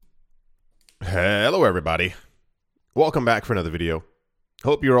Hello everybody, welcome back for another video.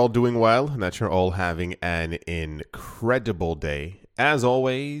 Hope you're all doing well and that you're all having an incredible day. As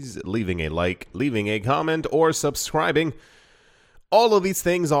always, leaving a like, leaving a comment, or subscribing. All of these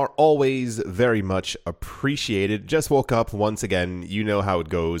things are always very much appreciated. Just woke up once again, you know how it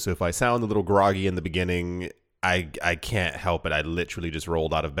goes. So if I sound a little groggy in the beginning, I can't help it. I literally just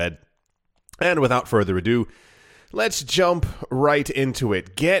rolled out of bed. And without further ado, let's jump right into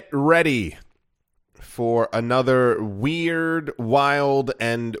it. Get ready for another weird, wild,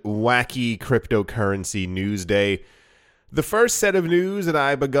 and wacky cryptocurrency news day. The first set of news that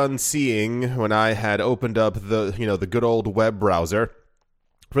I begun seeing when I had opened up the good old web browser.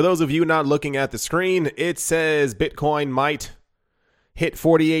 For those of you not looking at the screen, it says Bitcoin might hit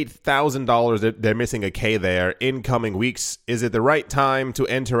 $48,000. They're missing a K there in coming weeks. Is it the right time to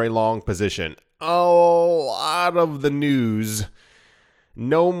enter a long position? A lot of the news,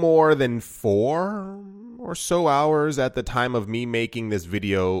 no more than 4 or so hours at the time of me making this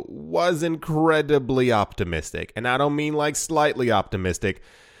video, was incredibly optimistic. And I don't mean like slightly optimistic.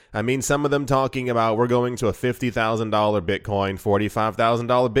 I mean some of them talking about we're going to a $50,000 Bitcoin,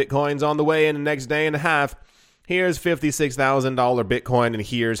 $45,000 Bitcoin's on the way in the next day and a half. Here's $56,000 Bitcoin and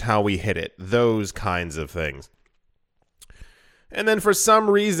here's how we hit it. Those kinds of things. And then for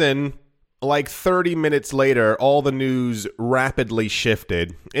some reason, like 30 minutes later, all the news rapidly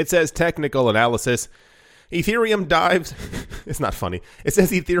shifted. It says technical analysis. Ethereum dives. It's not funny. It says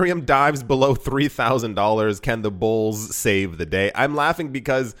Ethereum dives below $3,000. Can the bulls save the day? I'm laughing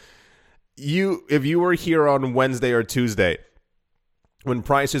because if you were here on Wednesday or Tuesday when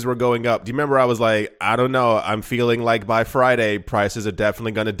prices were going up, do you remember I was like, I don't know. I'm feeling like by Friday, prices are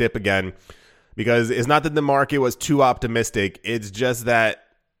definitely going to dip again. Because it's not that the market was too optimistic. It's just that,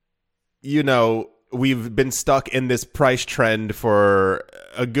 we've been stuck in this price trend for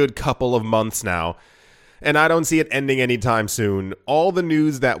a good couple of months now, and I don't see it ending anytime soon. All the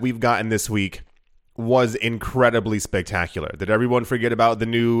news that we've gotten this week was incredibly spectacular. Did everyone forget about the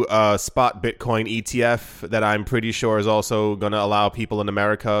new spot Bitcoin ETF that I'm pretty sure is also going to allow people in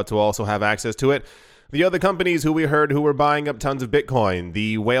America to also have access to it? The other companies who we heard who were buying up tons of Bitcoin,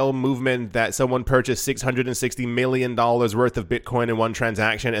 the whale movement that someone purchased $660 million worth of Bitcoin in one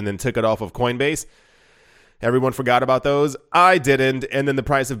transaction and then took it off of Coinbase. Everyone forgot about those. I didn't. And then the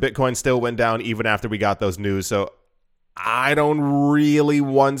price of Bitcoin still went down even after we got those news. So I don't really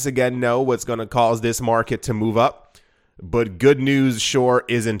once again know what's going to cause this market to move up. But good news sure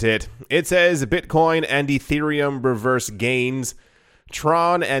isn't it. It says Bitcoin and Ethereum reverse gains.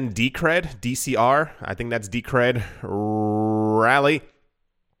 TRON and DCR, I think that's Decred, rally.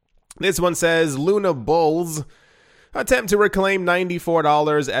 This one says Luna Bulls attempt to reclaim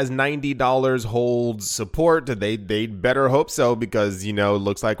 $94 as $90 holds support. They'd better hope so because,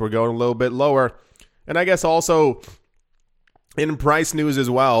 looks like we're going a little bit lower. And I guess also in price news as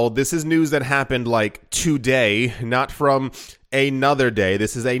well, this is news that happened like today, not from another day.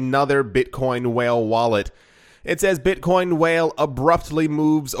 This is another Bitcoin whale wallet. It says Bitcoin whale abruptly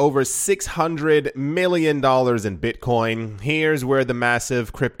moves over $600 million in Bitcoin. Here's where the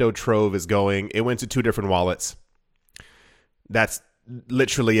massive crypto trove is going. It went to 2 different wallets. That's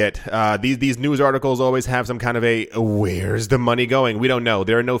literally it. These news articles always have some kind of where's the money going? We don't know.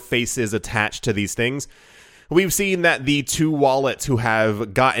 There are no faces attached to these things. We've seen that the 2 wallets who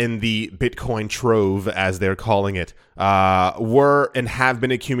have gotten the Bitcoin trove, as they're calling it, were and have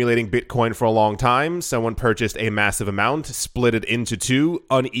been accumulating Bitcoin for a long time. Someone purchased a massive amount, split it into 2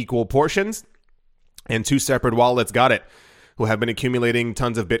 unequal portions, and 2 separate wallets got it, who have been accumulating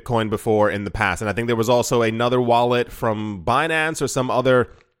tons of Bitcoin before in the past. And I think there was also another wallet from Binance or some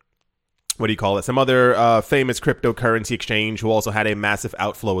other, some other famous cryptocurrency exchange who also had a massive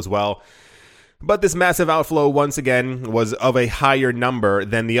outflow as well. But this massive outflow, once again, was of a higher number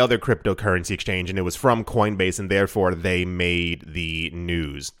than the other cryptocurrency exchange, and it was from Coinbase, and therefore they made the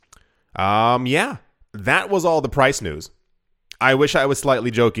news. Yeah, that was all the price news. I wish I was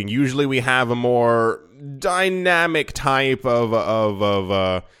slightly joking. Usually we have a more dynamic type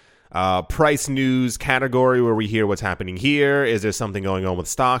of price news category where we hear what's happening here. Is there something going on with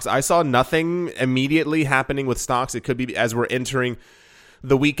stocks? I saw nothing immediately happening with stocks. It could be as we're entering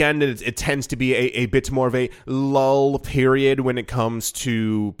the weekend, it tends to be a bit more of a lull period when it comes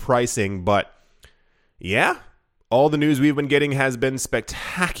to pricing. But yeah, all the news we've been getting has been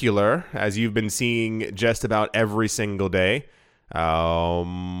spectacular, as you've been seeing just about every single day.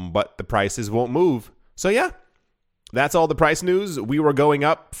 But the prices won't move. So yeah, that's all the price news. We were going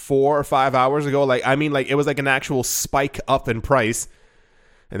up 4 or 5 hours ago. It was like an actual spike up in price.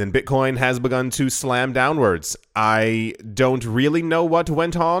 And then Bitcoin has begun to slam downwards. I don't really know what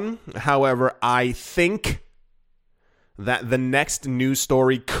went on. However, I think that the next news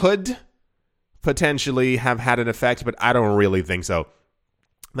story could potentially have had an effect, but I don't really think so.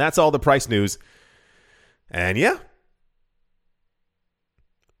 That's all the price news. And yeah,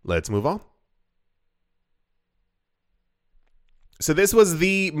 let's move on. So this was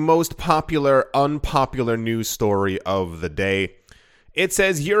the most unpopular news story of the day. It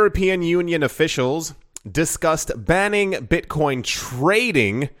says European Union officials discussed banning Bitcoin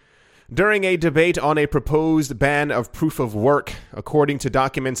trading during a debate on a proposed ban of proof of work, according to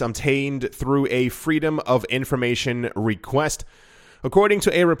documents obtained through a Freedom of Information request. According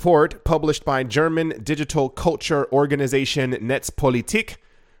to a report published by German digital culture organization Netzpolitik,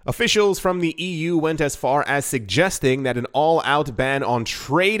 officials from the EU went as far as suggesting that an all-out ban on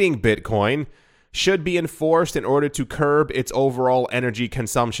trading Bitcoin should be enforced in order to curb its overall energy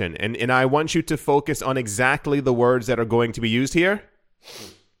consumption. And I want you to focus on exactly the words that are going to be used here.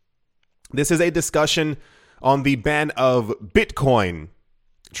 This is a discussion on the ban of Bitcoin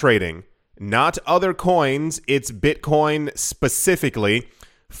trading, not other coins. It's Bitcoin specifically,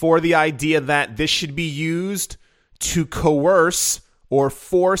 for the idea that this should be used to coerce or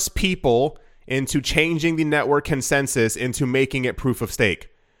force people into changing the network consensus into making it proof of stake.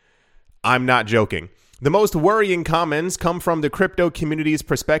 I'm not joking. The most worrying comments come from the crypto community's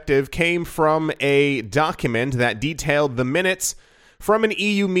perspective, came from a document that detailed the minutes from an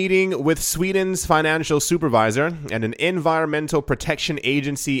EU meeting with Sweden's financial supervisor and an environmental protection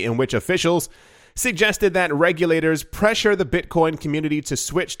agency, in which officials suggested that regulators pressure the Bitcoin community to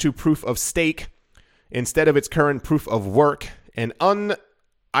switch to proof of stake instead of its current proof of work. An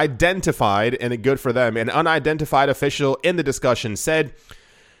unidentified, and good for them, an unidentified official in the discussion said,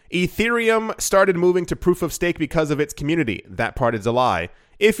 Ethereum started moving to proof of stake because of its community. That part is a lie.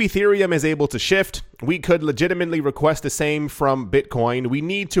 If Ethereum is able to shift, we could legitimately request the same from Bitcoin. We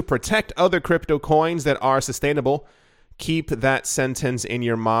need to protect other crypto coins that are sustainable. Keep that sentence in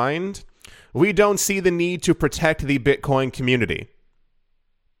your mind. We don't see the need to protect the Bitcoin community.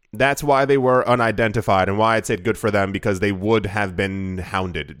 That's why they were unidentified, and why it said good for them, because they would have been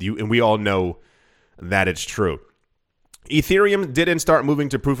hounded. And we all know that it's true. Ethereum didn't start moving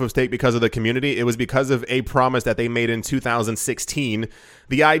to proof of stake because of the community. It was because of a promise that they made in 2016.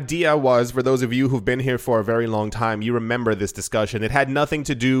 The idea was, for those of you who've been here for a very long time, you remember this discussion. It had nothing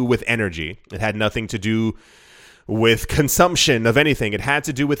to do with energy. It had nothing to do with consumption of anything. It had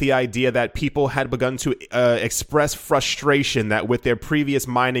to do with the idea that people had begun to express frustration that with their previous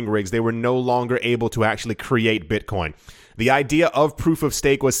mining rigs, they were no longer able to actually create Bitcoin. The idea of proof of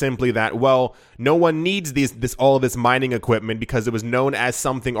stake was simply that, well, no one needs all this mining equipment, because it was known as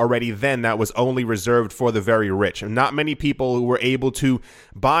something already then that was only reserved for the very rich. And not many people who were able to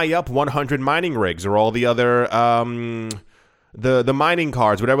buy up 100 mining rigs or all the other the mining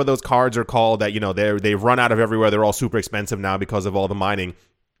cards, whatever those cards are called, that, you know, they've run out of everywhere. They're all super expensive now because of all the mining.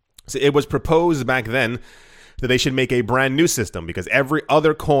 So it was proposed back then that they should make a brand new system, because every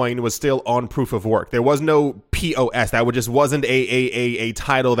other coin was still on proof of work. There was no POS. That just wasn't a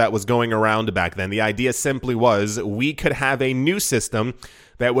title that was going around back then. The idea simply was we could have a new system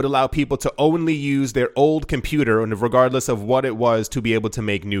that would allow people to only use their old computer, and regardless of what it was, to be able to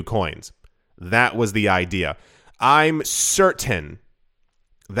make new coins. That was the idea. I'm certain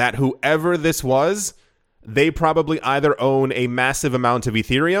that whoever this was, they probably either own a massive amount of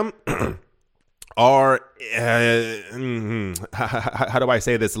Ethereum or, how do I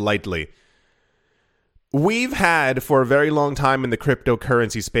say this lightly? We've had for a very long time in the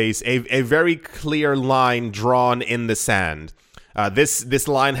cryptocurrency space a very clear line drawn in the sand. This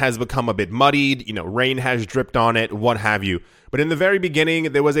line has become a bit muddied, you know, rain has dripped on it, what have you. But in the very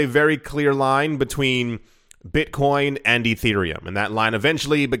beginning, there was a very clear line between Bitcoin and Ethereum, and that line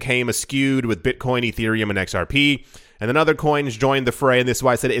eventually became skewed with Bitcoin, Ethereum, and XRP. And then other coins joined the fray, and this is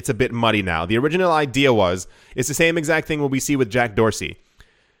why I said it's a bit muddy now. The original idea was, it's the same exact thing what we see with Jack Dorsey.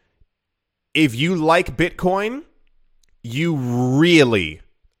 If you like Bitcoin, you really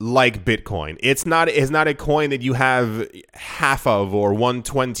like Bitcoin. It's not a coin that you have half of or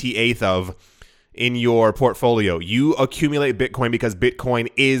 1/28th of in your portfolio. You accumulate Bitcoin because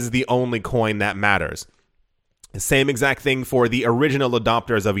Bitcoin is the only coin that matters. The same exact thing for the original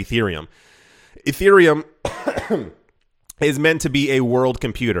adopters of Ethereum. Ethereum is meant to be a world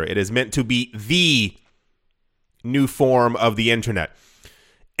computer. It is meant to be the new form of the internet.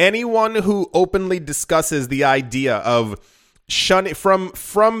 Anyone who openly discusses the idea of shunning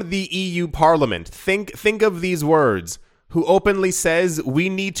from the EU Parliament, think of these words, who openly says we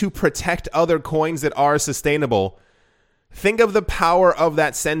need to protect other coins that are sustainable, Think of the power of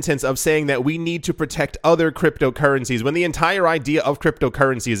that sentence of saying that we need to protect other cryptocurrencies when the entire idea of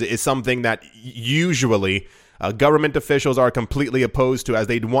cryptocurrencies is something that usually government officials are completely opposed to, as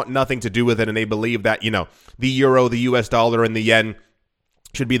they want nothing to do with it, and they believe that, the euro, the US dollar, and the yen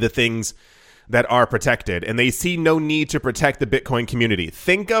should be the things that are protected, and they see no need to protect the Bitcoin community.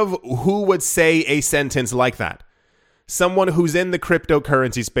 Think of who would say a sentence like that. Someone who's in the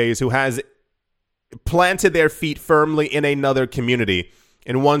cryptocurrency space, who has planted their feet firmly in another community.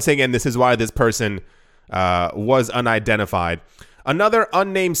 And once again, this is why this person was unidentified. Another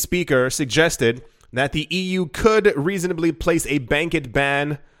unnamed speaker suggested that the EU could reasonably place a blanket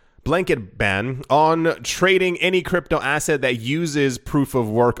ban on trading any crypto asset that uses proof of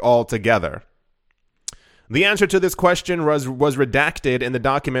work altogether. The answer to this question was redacted in the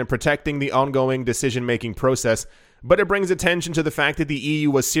document protecting the ongoing decision-making process, but it brings attention to the fact that the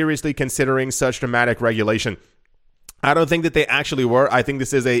EU was seriously considering such dramatic regulation. I don't think that they actually were. I think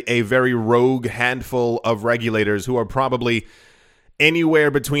this is a very rogue handful of regulators who are probably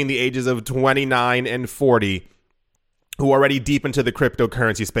anywhere between the ages of 29 and 40 who are already deep into the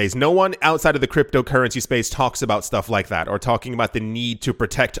cryptocurrency space. No one outside of the cryptocurrency space talks about stuff like that or talking about the need to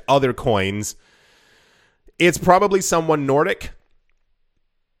protect other coins. It's probably someone Nordic.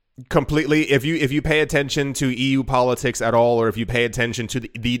 Completely. If you pay attention to EU politics at all, or if you pay attention to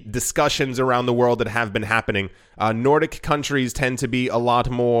the discussions around the world that have been happening, Nordic countries tend to be a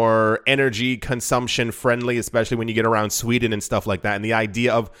lot more energy consumption friendly, especially when you get around Sweden and stuff like that. And the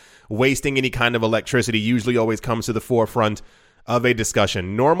idea of wasting any kind of electricity usually always comes to the forefront of a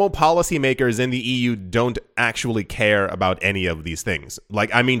discussion. Normal policymakers in the EU don't actually care about any of these things.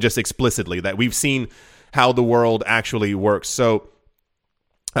 Just explicitly, that we've seen how the world actually works. So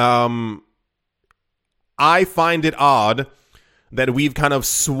I find it odd that we've kind of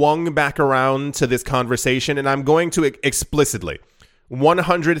swung back around to this conversation, and I'm going to explicitly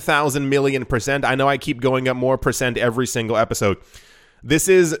 100,000 million %. I know I keep going up more % every single episode. This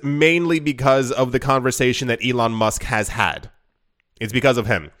is mainly because of the conversation that Elon Musk has had. It's because of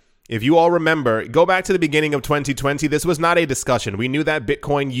him. If you all remember, go back to the beginning of 2020. This was not a discussion. We knew that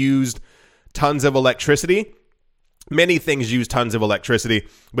Bitcoin used tons of electricity. Many things use tons of electricity,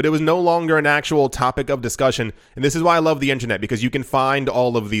 but it was no longer an actual topic of discussion. And this is why I love the internet, because you can find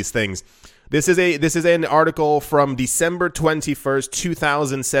all of these things. This is an article from December 21st,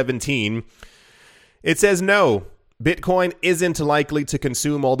 2017. It says, no, Bitcoin isn't likely to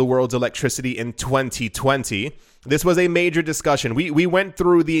consume all the world's electricity in 2020. This was a major discussion. We went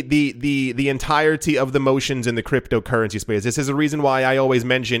through the entirety of the motions in the cryptocurrency space. This is a reason why I always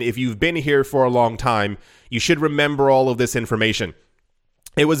mention, if you've been here for a long time, you should remember all of this information.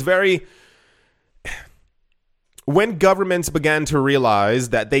 It was when governments began to realize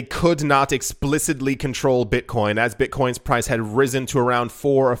that they could not explicitly control Bitcoin, as Bitcoin's price had risen to around $4,000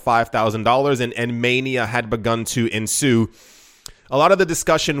 or $5,000 and mania had begun to ensue, a lot of the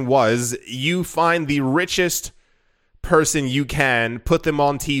discussion was, you find the richest person you can, put them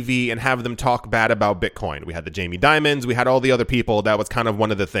on TV and have them talk bad about Bitcoin. We had the Jamie Dimons, we had all the other people. That was kind of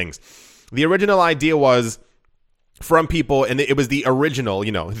one of the things. The original idea was from people, and it was the original,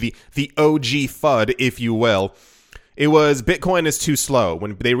 the OG FUD, if you will. It was Bitcoin is too slow.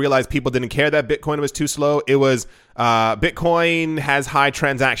 When they realized people didn't care that Bitcoin was too slow, it was Bitcoin has high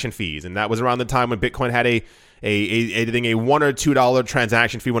transaction fees. And that was around the time when Bitcoin had a $1 or $2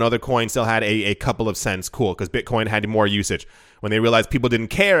 transaction fee when other coins still had a couple of cents. Cool, because Bitcoin had more usage. When they realized people didn't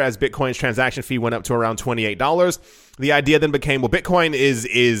care, as Bitcoin's transaction fee went up to around $28, the idea then became, well, Bitcoin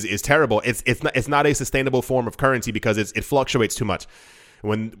is terrible. It's not a sustainable form of currency because it fluctuates too much.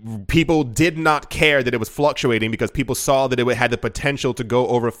 When people did not care that it was fluctuating because people saw that it had the potential to go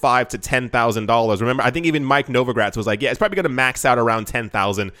over $5,000 to $10,000. Remember, I think even Mike Novogratz was like, yeah, it's probably going to max out around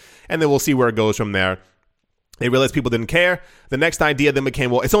 10,000, and then we'll see where it goes from there. They realized people didn't care. The next idea then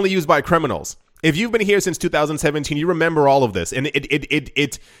became, well, it's only used by criminals. If you've been here since 2017, you remember all of this, and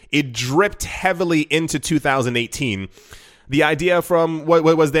it dripped heavily into 2018. The idea from what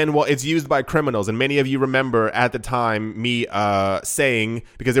was then, well, it's used by criminals. And many of you remember at the time me saying,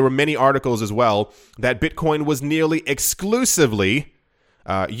 because there were many articles as well, that Bitcoin was nearly exclusively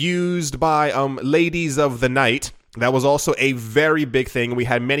used by ladies of the night. That was also a very big thing. We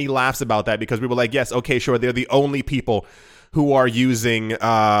had many laughs about that because we were like, yes, okay, sure, they're the only people who are using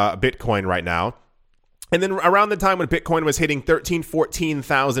Bitcoin right now. And then around the time when Bitcoin was hitting $13,000,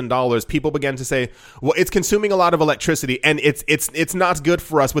 $14,000, people began to say, well, it's consuming a lot of electricity and it's not good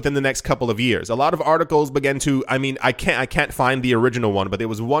for us within the next couple of years. A lot of articles began to, I can't find the original one, but there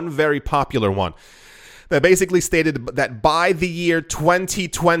was one very popular one that basically stated that by the year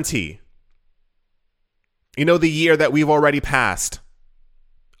 2020, You know, the year that we've already passed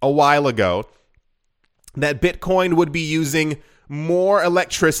a while ago, that Bitcoin would be using more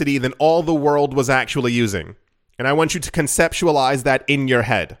electricity than all the world was actually using. And I want you to conceptualize that in your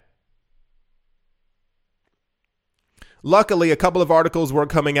head. Luckily, a couple of articles were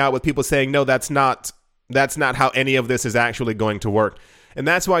coming out with people saying, no, that's not how any of this is actually going to work. And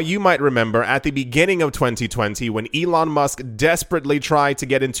that's why you might remember at the beginning of 2020 when Elon Musk desperately tried to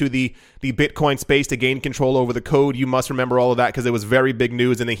get into the Bitcoin space to gain control over the code. You must remember all of that because it was very big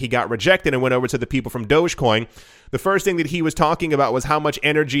news, and then he got rejected and went over to the people from Dogecoin. The first thing that he was talking about was how much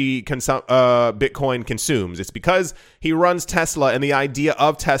energy Bitcoin consumes. It's because he runs Tesla, and the idea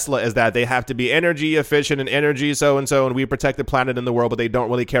of Tesla is that they have to be energy efficient and energy so-and-so, and we protect the planet and the world, but they don't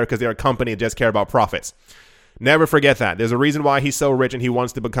really care because they're a company and just care about profits. Never forget that. There's a reason why he's so rich and he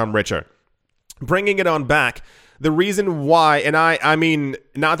wants to become richer. Bringing it on back, the reason why, and I mean,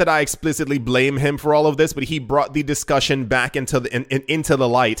 not that I explicitly blame him for all of this, but he brought the discussion back into the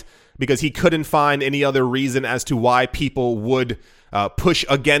light because he couldn't find any other reason as to why people would push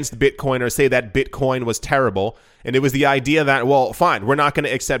against Bitcoin or say that Bitcoin was terrible. And it was the idea that, well, fine, we're not going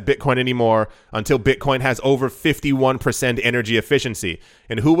to accept Bitcoin anymore until Bitcoin has over 51% energy efficiency.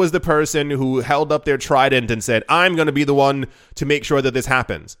 And who was the person who held up their trident and said, I'm going to be the one to make sure that this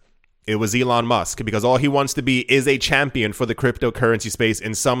happens? It was Elon Musk, because all he wants to be is a champion for the cryptocurrency space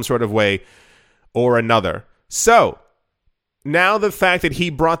in some sort of way or another. So now the fact that he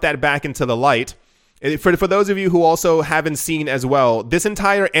brought that back into the light, for those of you who also haven't seen as well, this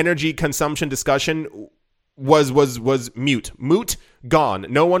entire energy consumption discussion was moot, gone.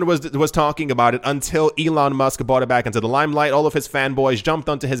 No one was talking about it until Elon Musk brought it back into the limelight. All of his fanboys jumped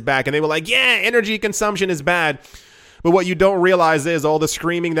onto his back and they were like, yeah, energy consumption is bad. But what you don't realize is all the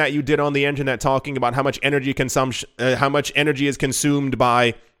screaming that you did on the internet talking about how much energy consumption, how much energy is consumed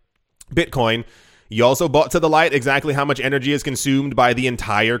by Bitcoin. You also brought to the light exactly how much energy is consumed by the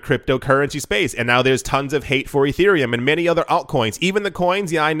entire cryptocurrency space. And now there's tons of hate for Ethereum and many other altcoins. Even the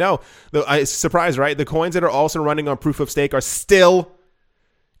coins, yeah, I know. Surprise, right? The coins that are also running on proof of stake are still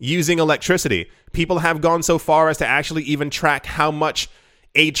using electricity. People have gone so far as to actually even track how much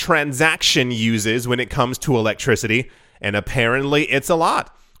a transaction uses when it comes to electricity. And apparently it's a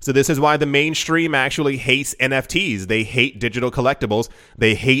lot. So this is why the mainstream actually hates NFTs. They hate digital collectibles.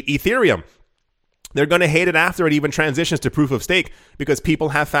 They hate Ethereum. They're going to hate it after it even transitions to proof of stake because people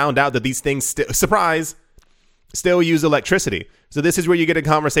have found out that these things, still use electricity. So this is where you get a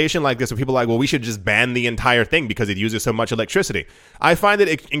conversation like this where people are like, well, we should just ban the entire thing because it uses so much electricity. I find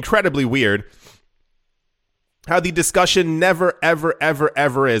it incredibly weird how the discussion never, ever, ever,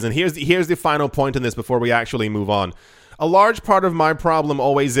 ever is. And here's the final point in this before we actually move on. A large part of my problem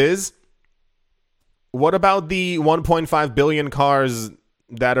always is, what about the 1.5 billion cars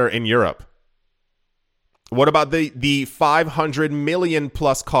that are in Europe? What about the 500 million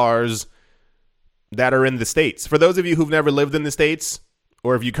plus cars that are in the States? For those of you who've never lived in the States,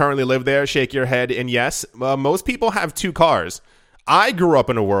 or if you currently live there, shake your head and yes. Most people have 2 cars. I grew up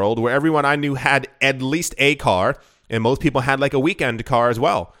in a world where everyone I knew had at least a car, and most people had like a weekend car as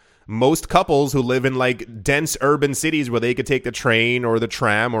well. Most couples who live in like dense urban cities where they could take the train or the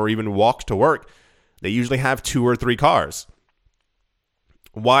tram or even walk to work, they usually have 2 or 3 cars.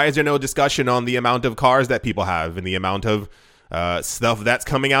 Why is there no discussion on the amount of cars that people have and the amount of stuff that's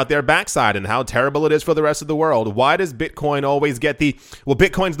coming out their backside and how terrible it is for the rest of the world? Why does Bitcoin always get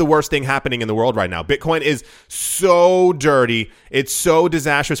Bitcoin's the worst thing happening in the world right now. Bitcoin is so dirty. It's so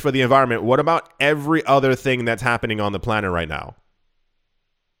disastrous for the environment. What about every other thing that's happening on the planet right now?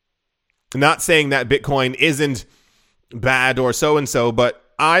 I'm not saying that Bitcoin isn't bad or so-and-so, but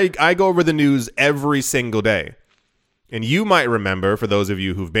I go over the news every single day. And you might remember, for those of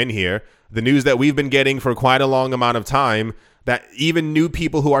you who've been here, the news that we've been getting for quite a long amount of time, that even new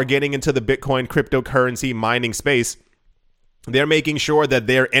people who are getting into the Bitcoin cryptocurrency mining space, they're making sure that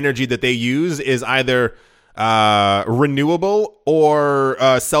their energy that they use is either renewable or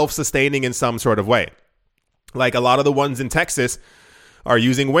self-sustaining in some sort of way. Like a lot of the ones in Texas are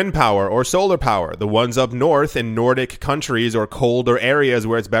using wind power or solar power. The ones up north in Nordic countries or colder areas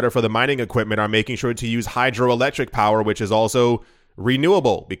where it's better for the mining equipment are making sure to use hydroelectric power, which is also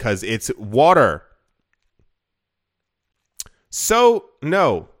renewable because it's water. So,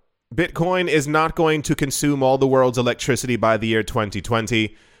 no, Bitcoin is not going to consume all the world's electricity by the year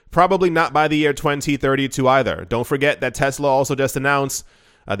 2020. Probably not by the year 2032 either. Don't forget that Tesla also just announced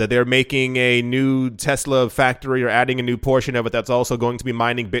that they're making a new Tesla factory or adding a new portion of it that's also going to be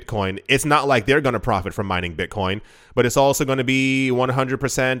mining Bitcoin. It's not like they're going to profit from mining Bitcoin, but it's also going to be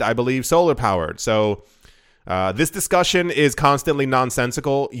 100%, I believe, solar powered. So this discussion is constantly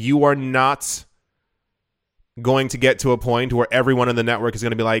nonsensical. You are not going to get to a point where everyone in the network is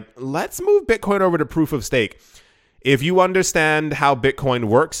going to be like, let's move Bitcoin over to proof of stake. If you understand how Bitcoin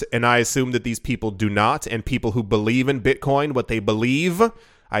works, and I assume that these people do not, and people who believe in Bitcoin, what they believe,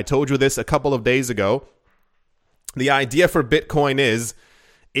 I told you this a couple of days ago, the idea for Bitcoin is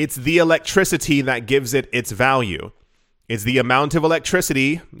it's the electricity that gives it its value. It's the amount of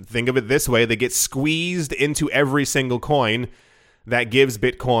electricity, think of it this way, that gets squeezed into every single coin that gives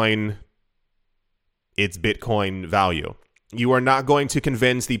Bitcoin its Bitcoin value. You are not going to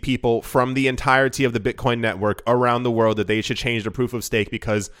convince the people from the entirety of the Bitcoin network around the world that they should change the proof of stake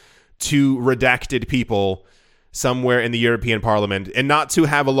because two redacted people somewhere in the European Parliament, and not to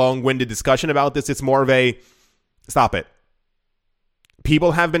have a long-winded discussion about this, it's more of a stop it.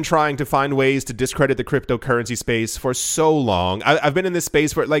 People have been trying to find ways to discredit the cryptocurrency space for so long. I've been in this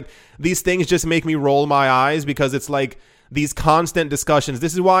space where like these things just make me roll my eyes because it's like these constant discussions.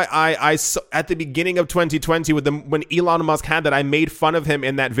 This is why I at the beginning of 2020 when Elon Musk had that, I made fun of him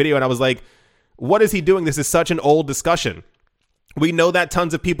in that video and I was like, what is he doing? This is such an old discussion. We know that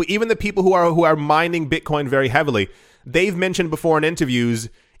tons of people, even the people who are mining Bitcoin very heavily, they've mentioned before in interviews,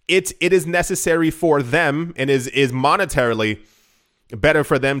 it is necessary for them and is monetarily better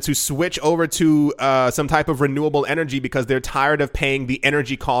for them to switch over to some type of renewable energy because they're tired of paying the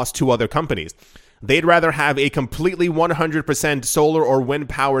energy cost to other companies. They'd rather have a completely 100% solar or wind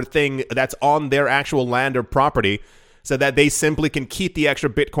powered thing that's on their actual land or property so that they simply can keep the extra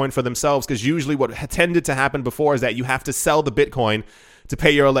Bitcoin for themselves, because usually what tended to happen before is that you have to sell the Bitcoin to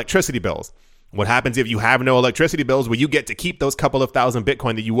pay your electricity bills. What happens if you have no electricity bills? Well, you get to keep those couple of thousand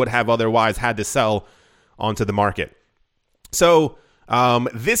Bitcoin that you would have otherwise had to sell onto the market. So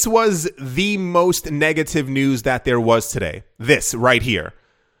this was the most negative news that there was today. This right here.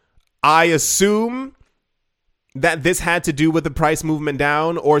 I assume that this had to do with the price movement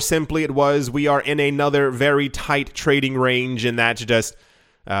down, or simply it was we are in another very tight trading range and that's just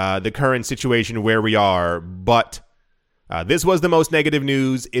the current situation where we are. But this was the most negative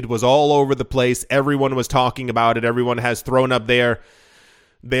news. It was all over the place. Everyone was talking about it. Everyone has thrown up their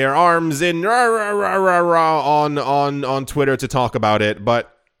arms in on Twitter to talk about it.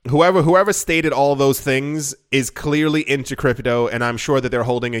 But whoever stated all those things is clearly into crypto, and I'm sure that they're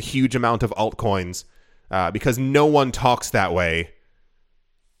holding a huge amount of altcoins because no one talks that way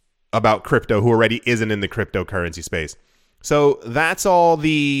about crypto who already isn't in the cryptocurrency space. So that's all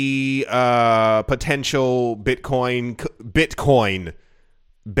the potential Bitcoin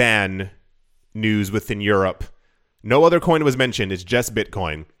ban news within Europe. No other coin was mentioned. It's just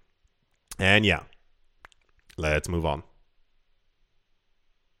Bitcoin. And yeah, let's move on.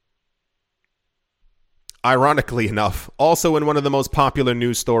 Ironically enough, also in one of the most popular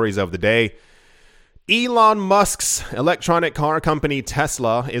news stories of the day, Elon Musk's electronic car company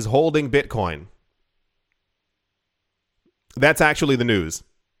Tesla is holding Bitcoin. That's actually the news.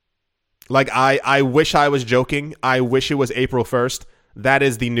 Like, I wish I was joking. I wish it was April 1st. That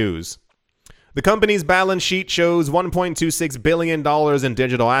is the news. The company's balance sheet shows $1.26 billion in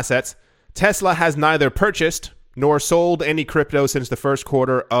digital assets. Tesla has neither purchased nor sold any crypto since the first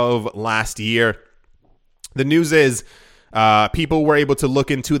quarter of last year. The news is people were able to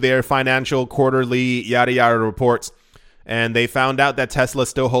look into their financial quarterly yada yada reports, and they found out that Tesla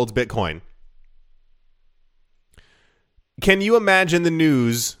still holds Bitcoin. Can you imagine the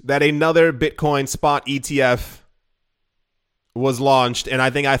news that another Bitcoin spot ETF was launched, and I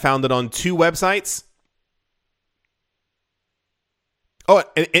think I found it on 2 websites? Oh,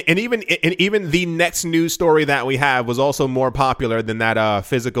 and even the next news story that we have was also more popular than that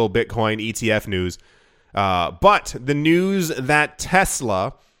physical Bitcoin ETF news. But the news that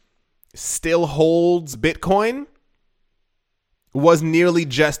Tesla still holds Bitcoin was nearly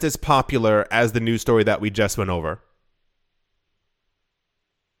just as popular as the news story that we just went over.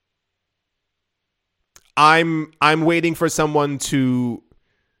 I'm waiting for someone to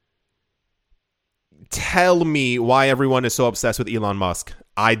tell me why everyone is so obsessed with Elon Musk.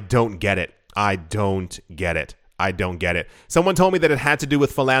 I don't get it. Someone told me that it had to do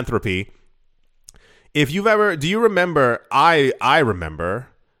with philanthropy. If you've ever, do you remember, I remember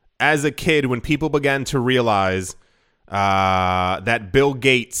as a kid when people began to realize that Bill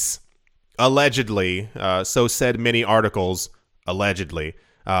Gates allegedly, so said many articles, allegedly,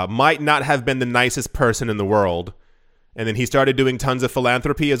 might not have been the nicest person in the world. And then he started doing tons of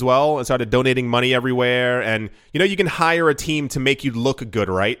philanthropy as well and started donating money everywhere. And, you know, you can hire a team to make you look good,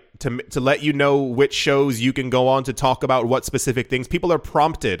 right? To let you know which shows you can go on to talk about what specific things. People are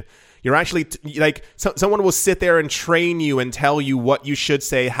prompted. You're actually someone will sit there and train you and tell you what you should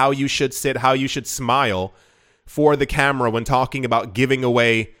say, how you should sit, how you should smile for the camera when talking about giving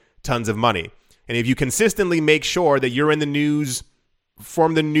away tons of money. And if you consistently make sure that you're in the news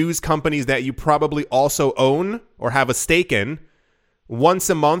from the news companies that you probably also own or have a stake in, once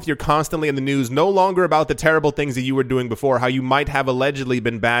a month, you're constantly in the news, no longer about the terrible things that you were doing before, how you might have allegedly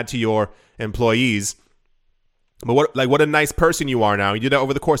been bad to your employees. But what a nice person you are now. You did that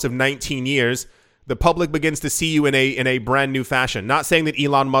over the course of 19 years. The public begins to see you in a brand new fashion. Not saying that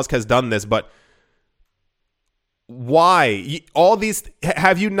Elon Musk has done this, but why? All these,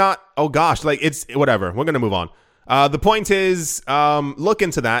 have you not? Oh gosh, like it's whatever. We're going to move on. The point is, look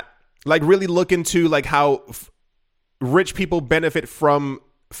into that. Like really look into like how rich people benefit from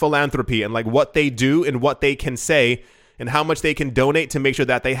philanthropy and like what they do and what they can say and how much they can donate to make sure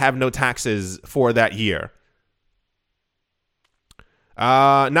that they have no taxes for that year.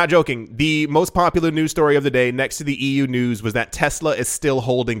 Not joking. The most popular news story of the day next to the EU news was that Tesla is still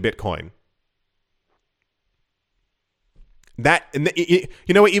holding Bitcoin. That, you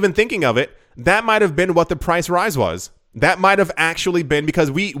know what, even thinking of it, that might have been what the price rise was. That might have actually been because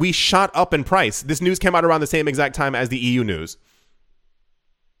we shot up in price. This news came out around the same exact time as the EU news.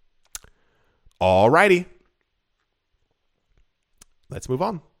 Alrighty. Let's move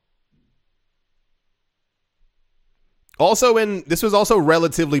on. Also, this was also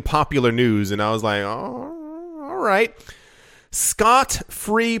relatively popular news, and I was like, oh, all right. Scott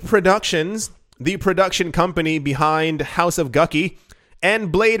Free Productions, the production company behind House of Gucci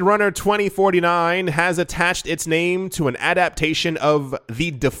and Blade Runner 2049, has attached its name to an adaptation of The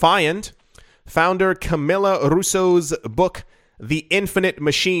Defiant, founder Camilla Russo's book, The Infinite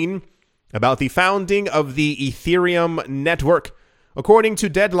Machine, about the founding of the Ethereum network. According to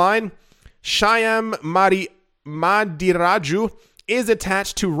Deadline, Shyam Madiraju is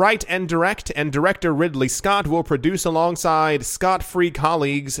attached to write and direct, and director Ridley Scott will produce alongside Scott-free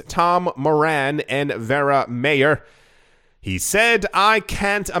colleagues Tom Moran and Vera Mayer. He said, "I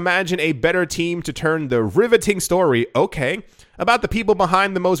can't imagine a better team to turn the riveting story, about the people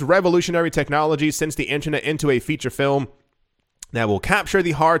behind the most revolutionary technology since the internet into a feature film that will capture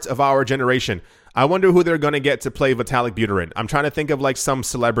the hearts of our generation." I wonder who they're going to get to play Vitalik Buterin. I'm trying to think of like some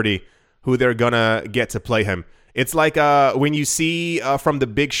celebrity who they're going to get to play him. It's like when you see from The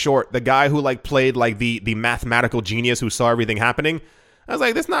Big Short, the guy who like played like the mathematical genius who saw everything happening. I was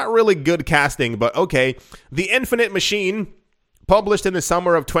like, that's not really good casting, but okay. The Infinite Machine, published in the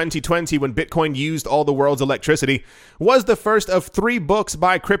summer of 2020 when Bitcoin used all the world's electricity, was the first of 3 books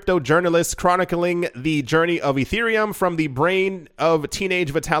by crypto journalists chronicling the journey of Ethereum from the brain of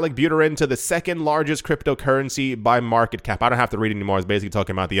teenage Vitalik Buterin to the second largest cryptocurrency by market cap. I don't have to read anymore. It's basically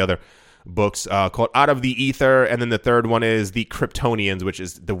talking about the other books called Out of the Ether, and then the third one is The Kryptonians, which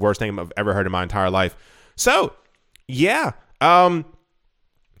is the worst name I've ever heard in my entire life. So, yeah.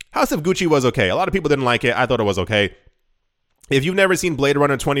 House of Gucci was okay. A lot of people didn't like it. I thought it was okay. If you've never seen Blade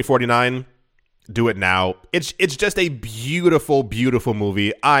Runner 2049, do it now. It's just a beautiful, beautiful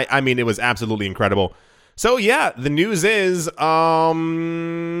movie. I mean, it was absolutely incredible. So yeah, the news is they're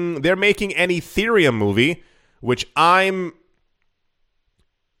making an Ethereum movie, which I'm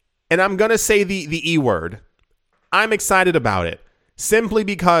gonna say the E word. I'm excited about it. Simply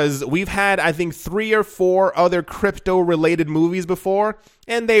because we've had, I think, 3 or 4 other crypto-related movies before,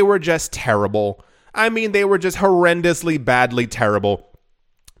 and they were just terrible. I mean, they were just horrendously, badly terrible.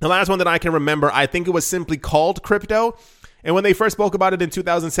 The last one that I can remember, I think it was simply called Crypto. And when they first spoke about it in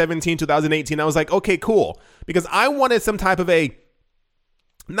 2017, 2018, I was like, okay, cool. Because I wanted some type of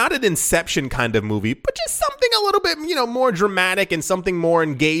not an Inception kind of movie, but just something a little bit, more dramatic and something more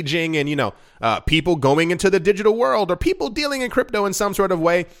engaging and, people going into the digital world or people dealing in crypto in some sort of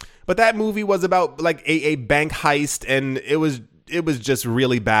way. But that movie was about like a bank heist, and it was just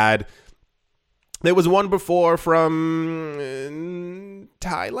really bad. There was one before from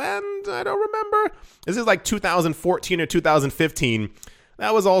Thailand. I don't remember. This is like 2014 or 2015.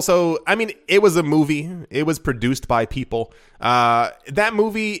 That was also, I mean, it was a movie. It was produced by people. That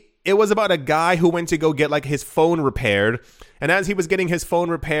movie, it was about a guy who went to go get like his phone repaired. And as he was getting his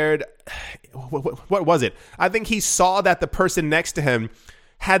phone repaired, what was it? I think he saw that the person next to him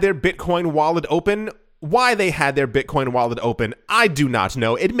had their Bitcoin wallet open. Why they had their Bitcoin wallet open, I do not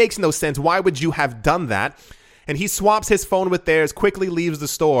know. It makes no sense. Why would you have done that? And he swaps his phone with theirs, quickly leaves the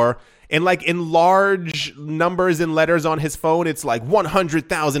store, and like in large numbers and letters on his phone, it's like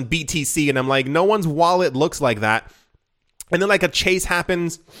 100,000 BTC. And I'm like, no one's wallet looks like that. And then like a chase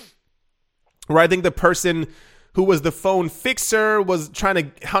happens where I think the person who was the phone fixer was trying to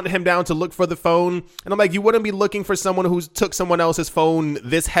hunt him down to look for the phone. And I'm like, you wouldn't be looking for someone who took someone else's phone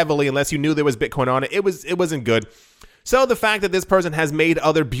this heavily unless you knew there was Bitcoin on it. It wasn't good. So the fact that this person has made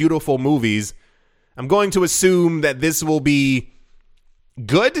other beautiful movies, I'm going to assume that this will be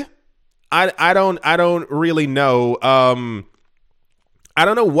good. I don't really know. I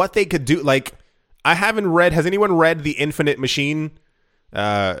don't know what they could do. Like, I haven't read. Has anyone read The Infinite Machine?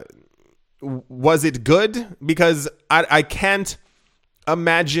 Was it good? Because I can't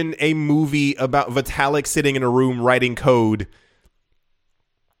imagine a movie about Vitalik sitting in a room writing code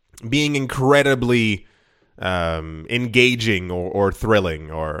being incredibly engaging or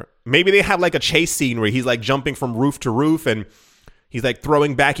thrilling. Or maybe they have like a chase scene where he's like jumping from roof to roof and he's like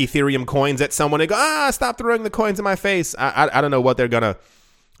throwing back Ethereum coins at someone and go, stop throwing the coins in my face. I don't know what they're gonna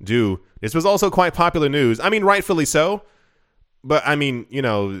do. This was also quite popular news. I mean, rightfully so. But I mean, you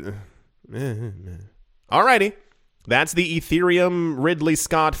know, alrighty. That's the Ethereum Ridley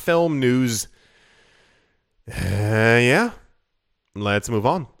Scott film news. Yeah. Let's move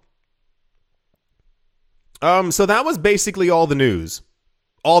on. So that was basically all the news.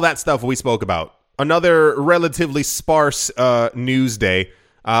 All that stuff we spoke about. Another relatively sparse news day.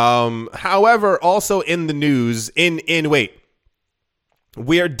 However, also in the news, wait.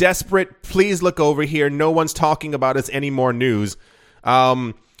 We are desperate. Please look over here. No one's talking about us any more news.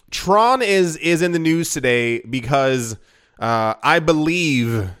 TRON is in the news today because I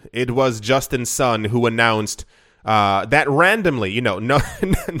believe it was Justin Sun who announced that randomly, no,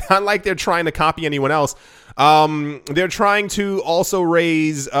 not like they're trying to copy anyone else. They're trying to also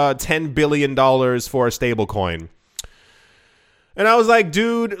raise $10 billion for a stablecoin. And I was like,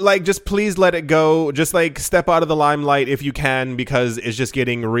 dude, like, just please let it go. Just like step out of the limelight if you can, because it's just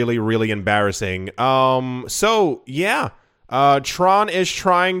getting really, really embarrassing. So yeah, TRON is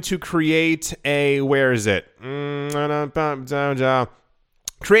trying to create a, where is it?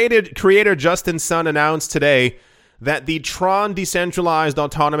 Creator Justin Sun announced today that the TRON Decentralized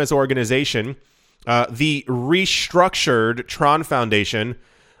Autonomous Organization, the restructured TRON Foundation,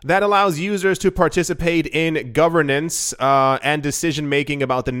 that allows users to participate in governance and decision-making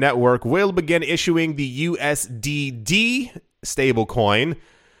about the network, will begin issuing the USDD stablecoin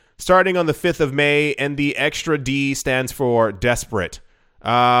starting on the 5th of May, and the extra D stands for desperate. In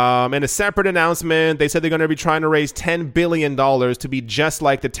a separate announcement, they said they're going to be trying to raise $10 billion to be just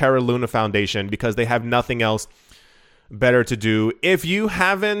like the Terra Luna Foundation because they have nothing else better to do. If you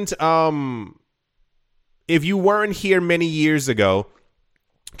haven't, if you weren't here many years ago,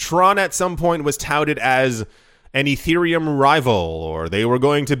 TRON at some point was touted as an Ethereum rival, or they were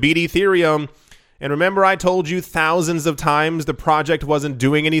going to beat Ethereum. And remember, I told you thousands of times the project wasn't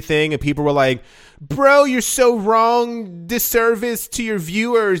doing anything, and people were like, bro, you're so wrong. Disservice to your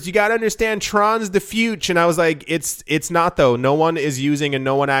viewers. You got to understand TRON's the future. And I was like, it's not, though. No one is using and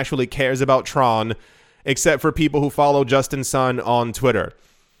no one actually cares about TRON except for people who follow Justin Sun on Twitter.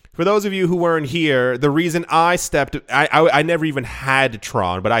 For those of you who weren't here, the reason I never even had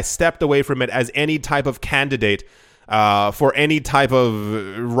TRON, but I stepped away from it as any type of candidate for any type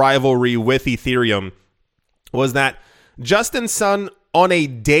of rivalry with Ethereum, was that Justin Sun on a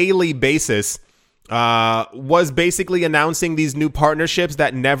daily basis was basically announcing these new partnerships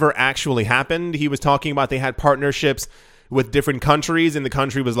that never actually happened. He was talking about they had partnerships with different countries, and the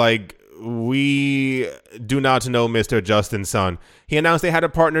country was like, we do not know Mr. Justin Sun. He announced they had a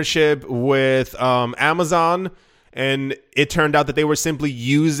partnership with Amazon, and it turned out that they were simply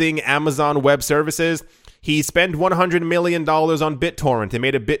using Amazon Web Services. He spent $100 million on BitTorrent and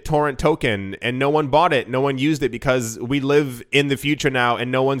made a BitTorrent token, and no one bought it. No one used it because we live in the future now,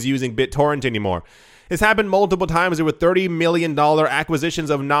 and no one's using BitTorrent anymore. This happened multiple times. There were $30 million acquisitions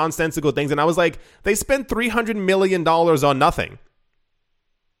of nonsensical things, and I was like, they spent $300 million on nothing.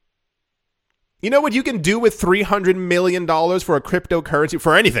 You know what you can do with $300 million for a cryptocurrency,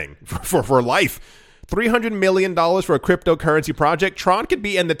 for anything, for life? $300 million for a cryptocurrency project? TRON could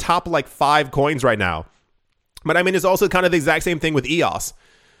be in the top like 5 coins right now. But I mean, it's also kind of the exact same thing with EOS.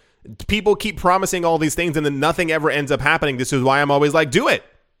 People keep promising all these things and then nothing ever ends up happening. This is why I'm always like, do it.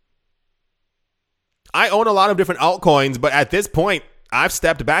 I own a lot of different altcoins, but at this point, I've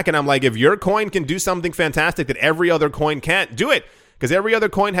stepped back and I'm like, if your coin can do something fantastic that every other coin can't, do it. Because every other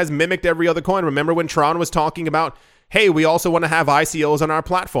coin has mimicked every other coin. Remember when TRON was talking about, hey, we also want to have ICOs on our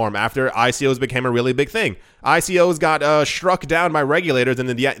platform after ICOs became a really big thing. ICOs got struck down by regulators, and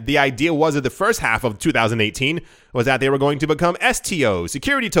the idea was that the first half of 2018 was that they were going to become STOs,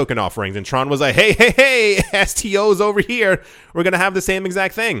 security token offerings. And TRON was like, hey, STOs over here. We're going to have the same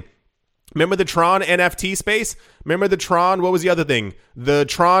exact thing. Remember the TRON NFT space? Remember the TRON, what was the other thing? The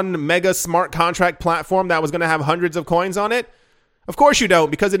TRON mega smart contract platform that was going to have hundreds of coins on it? Of course you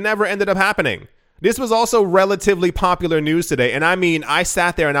don't, because it never ended up happening. This was also relatively popular news today. And I mean, I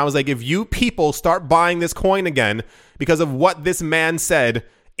sat there and I was like, if you people start buying this coin again because of what this man said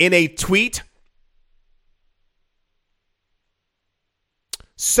in a tweet.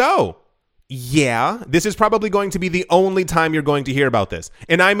 So, Yeah, this is probably going to be the only time you're going to hear about this.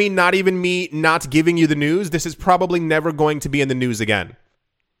 And I mean, not even me not giving you the news. This is probably never going to be in the news again.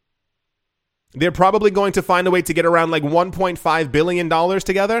 They're probably going to find a way to get around like $1.5 billion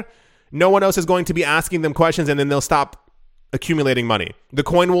together. No one else is going to be asking them questions, and then they'll stop accumulating money. The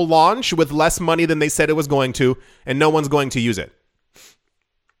coin will launch with less money than they said it was going to, and no one's going to use it.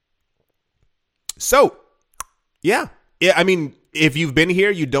 So, yeah, I mean, if you've been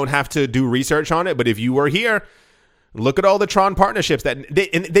here, you don't have to do research on it. But if you were here, look at all the TRON partnerships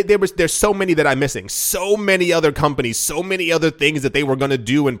there's so many that I'm missing. So many other companies, so many other things that they were going to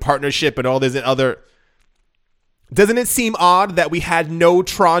do in partnership and all this and other. Doesn't it seem odd that we had no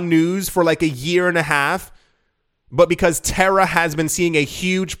TRON news for like a year and a half? But because Terra has been seeing a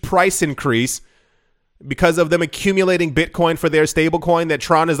huge price increase because of them accumulating Bitcoin for their stablecoin, that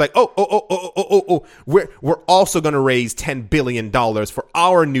TRON is like, we're also going to raise $10 billion for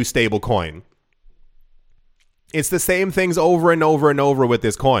our new stablecoin. It's the same things over and over and over with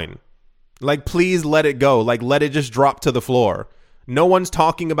this coin. Like, please let it go. Like, let it just drop to the floor. No one's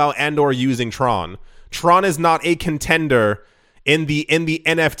talking about and or using TRON. TRON is not a contender in the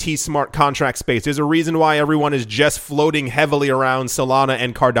NFT smart contract space. There's a reason why everyone is just floating heavily around Solana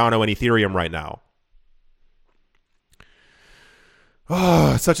and Cardano and Ethereum right now.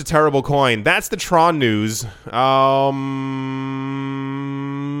 Oh, such a terrible coin. That's the TRON news.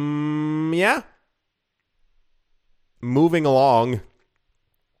 Yeah. Moving along.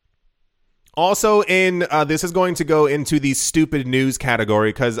 Also this is going to go into the stupid news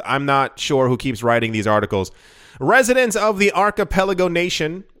category because I'm not sure who keeps writing these articles. Residents of the archipelago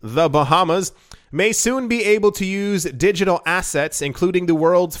nation, the Bahamas, may soon be able to use digital assets, including the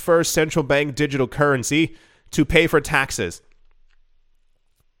world's first central bank digital currency, to pay for taxes.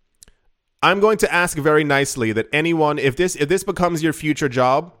 I'm going to ask very nicely that anyone, if this becomes your future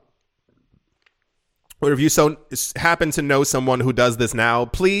job, or if you happen to know someone who does this now,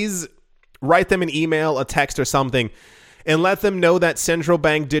 please write them an email, a text, or something, and let them know that central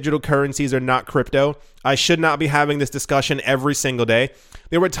bank digital currencies are not crypto. I should not be having this discussion every single day.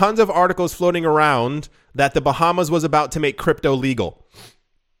 There were tons of articles floating around that the Bahamas was about to make crypto legal.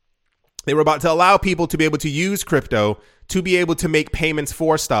 They were about to allow people to be able to use crypto to be able to make payments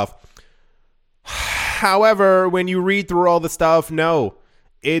for stuff. However, when you read through all the stuff, no.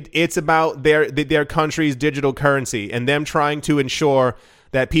 It's about their country's digital currency and them trying to ensure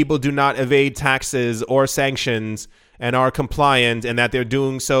that people do not evade taxes or sanctions and are compliant, and that they're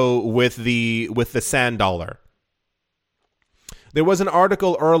doing so with the sand dollar. There was an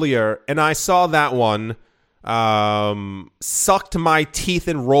article earlier, and I saw that one, sucked my teeth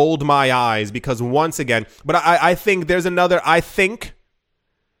and rolled my eyes because once again, but I think there's another website.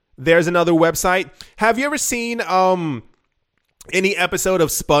 Have you ever seen any episode of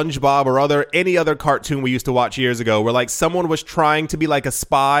SpongeBob or any other cartoon we used to watch years ago where like someone was trying to be like a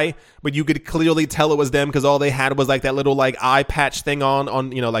spy, but you could clearly tell it was them because all they had was like that little like eye patch thing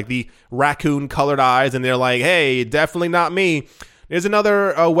on like the raccoon colored eyes, and they're like, hey, definitely not me. There's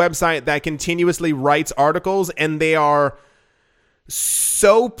another website that continuously writes articles, and they are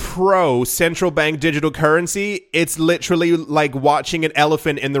so pro central bank digital currency. It's literally like watching an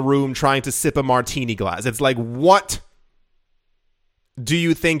elephant in the room trying to sip a martini glass. It's like, what do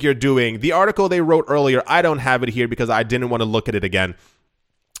you think you're doing? The article they wrote earlier, I don't have it here because I didn't want to look at it again.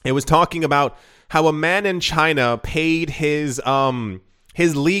 It was talking about how a man in China paid his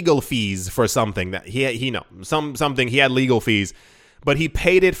legal fees for something that he had legal fees, but he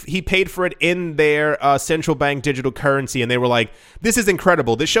paid for it in their central bank digital currency, and they were like, this is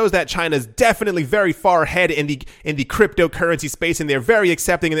incredible. This shows that China is definitely very far ahead in the cryptocurrency space, and they're very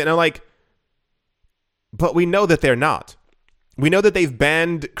accepting of it. And I'm like, but we know that they're not. We know that they've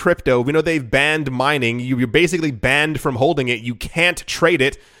banned crypto. We know they've banned mining. You're basically banned from holding it. You can't trade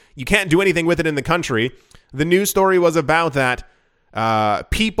it. You can't do anything with it in the country. The news story was about that.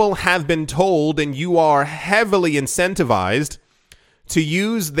 People have been told, and you are heavily incentivized to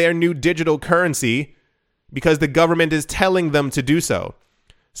use their new digital currency because the government is telling them to do so.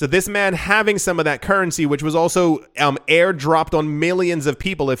 So this man having some of that currency, which was also airdropped on millions of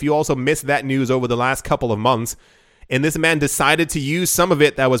people, if you also missed that news over the last couple of months, and this man decided to use some of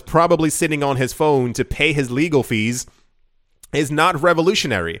it that was probably sitting on his phone to pay his legal fees, is not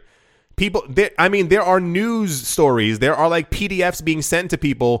revolutionary. There are news stories. There are like PDFs being sent to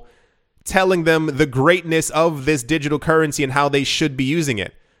people telling them the greatness of this digital currency and how they should be using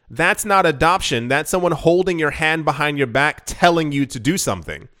it. That's not adoption. That's someone holding your hand behind your back telling you to do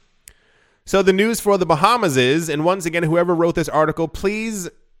something. So the news for the Bahamas is, and once again, whoever wrote this article, please,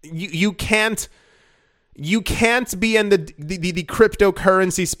 you can't You can't be in the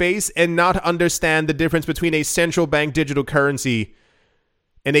cryptocurrency space and not understand the difference between a central bank digital currency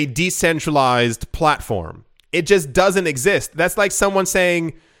and a decentralized platform. It just doesn't exist. That's like someone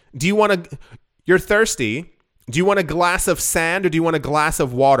saying, you're thirsty. Do you want a glass of sand or do you want a glass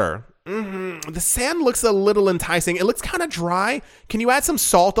of water? The sand looks a little enticing. It looks kind of dry. Can you add some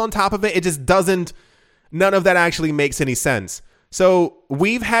salt on top of it? It just doesn't. None of that actually makes any sense. So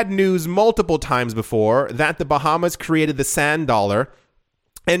we've had news multiple times before that the Bahamas created the sand dollar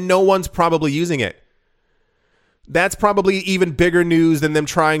and no one's probably using it. That's probably even bigger news than them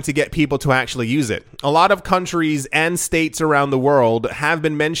trying to get people to actually use it. A lot of countries and states around the world have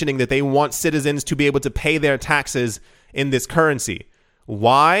been mentioning that they want citizens to be able to pay their taxes in this currency.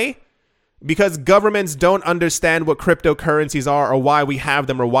 Why? Because governments don't understand what cryptocurrencies are or why we have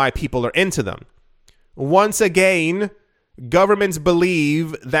them or why people are into them. Once again, governments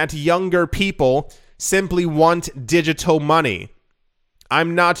believe that younger people simply want digital money.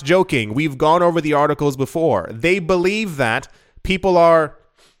 I'm not joking. We've gone over the articles before. They believe that people are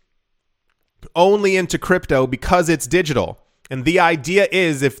only into crypto because it's digital. And the idea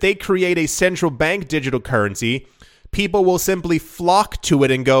is if they create a central bank digital currency, people will simply flock to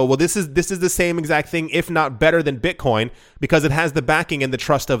it and go, well, this is the same exact thing, if not better than Bitcoin, because it has the backing and the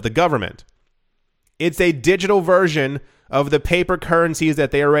trust of the government. It's a digital version of the paper currencies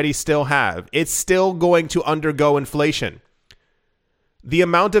that they already still have. It's still going to undergo inflation. The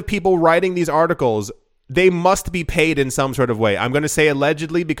amount of people writing these articles, they must be paid in some sort of way. I'm going to say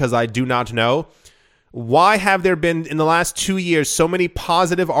allegedly because I do not know. Why have there been, in the last 2 years, so many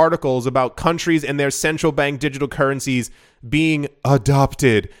positive articles about countries and their central bank digital currencies being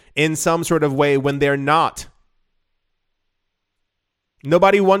adopted in some sort of way when they're not?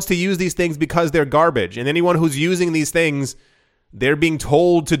 Nobody wants to use these things because they're garbage. And anyone who's using these things, they're being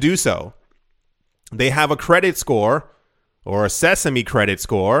told to do so. They have a credit score or a Sesame credit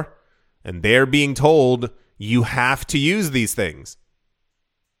score, and they're being told you have to use these things.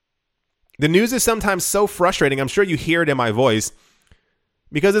 The news is sometimes so frustrating. I'm sure you hear it in my voice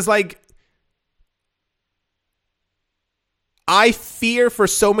because it's like, I fear for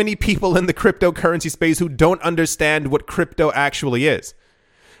so many people in the cryptocurrency space who don't understand what crypto actually is.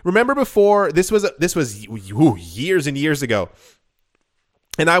 Remember before, this was years and years ago,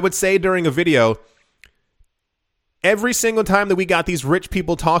 and I would say during a video, every single time that we got these rich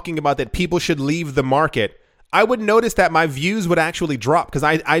people talking about that people should leave the market, I would notice that my views would actually drop because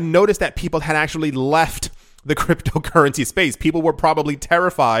I noticed that people had actually left the cryptocurrency space. People were probably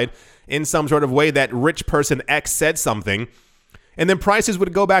terrified in some sort of way that rich person X said something, and then prices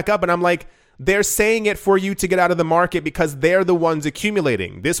would go back up. And I'm like, they're saying it for you to get out of the market because they're the ones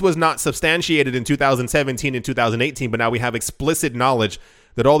accumulating. This was not substantiated in 2017 and 2018, but now we have explicit knowledge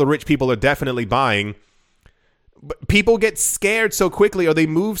that all the rich people are definitely buying. But people get scared so quickly, or they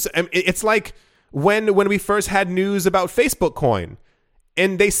move. It's like when we first had news about Facebook coin,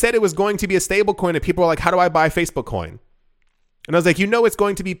 and they said it was going to be a stable coin, and people were like, how do I buy Facebook coin? And I was like, it's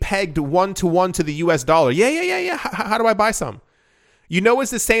going to be pegged 1-to-1 to the US dollar. Yeah. How do I buy some?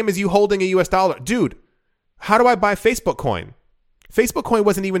 It's the same as you holding a US dollar. Dude, how do I buy Facebook coin? Facebook coin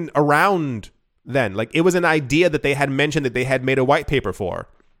wasn't even around then. Like, it was an idea that they had mentioned that they had made a white paper for.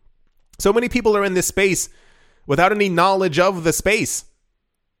 So many people are in this space without any knowledge of the space.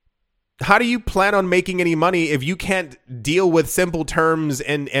 How do you plan on making any money if you can't deal with simple terms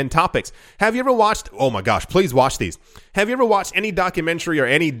and topics? Have you ever watched, oh my gosh, please watch these. Have you ever watched any documentary or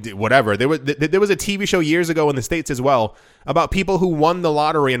any whatever? There was a TV show years ago in the States as well about people who won the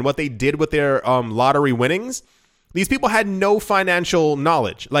lottery and what they did with their lottery winnings. These people had no financial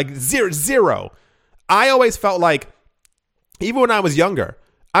knowledge, like zero. I always felt like, even when I was younger,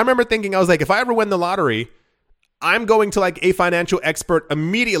 I remember thinking, I was like, if I ever win the lottery, I'm going to like a financial expert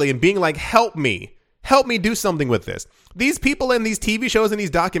immediately and being like, help me do something with this. These people in these TV shows and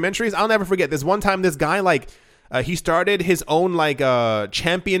these documentaries, I'll never forget this one time, this guy, he started his own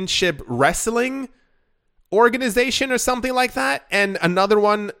championship wrestling organization or something like that. And another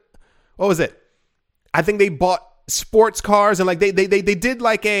one, what was it? I think they bought sports cars and they did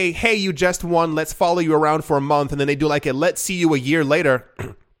like a, hey, you just won, let's follow you around for a month. And then they do like a, let's see you a year later.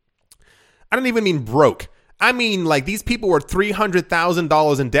 I don't even mean broke. I mean, these people were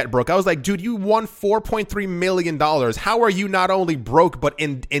 $300,000 in debt broke. I was like, dude, you won $4.3 million. How are you not only broke, but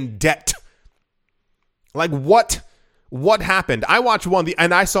in debt? Like, what happened? I watched one,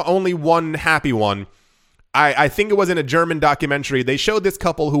 and I saw only one happy one. I think it was in a German documentary. They showed this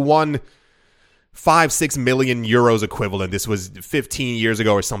couple who won 5-6 million euros equivalent. This was 15 years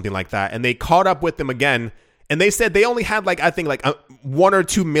ago or something like that. And they caught up with them again. And they said they only had I think 1 or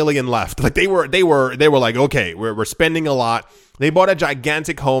 2 million left. Like they were like, okay, we're spending a lot. They bought a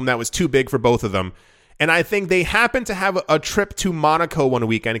gigantic home that was too big for both of them. And I think they happened to have a trip to Monaco one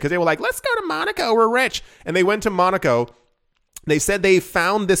weekend because they were like, let's go to Monaco, we're rich. And they went to Monaco. They said they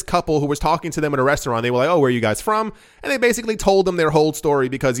found this couple who was talking to them at a restaurant. They were like, oh, where are you guys from? And they basically told them their whole story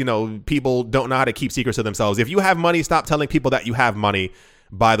because, people don't know how to keep secrets to themselves. If you have money, stop telling people that you have money,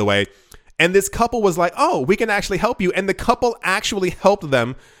 by the way. And this couple was like, oh, we can actually help you. And the couple actually helped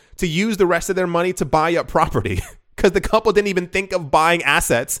them to use the rest of their money to buy up property because the couple didn't even think of buying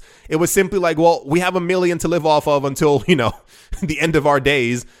assets. It was simply like, well, we have $1 million to live off of until, the end of our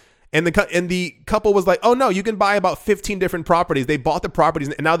days. And the couple was like, oh, no, you can buy about 15 different properties. They bought the properties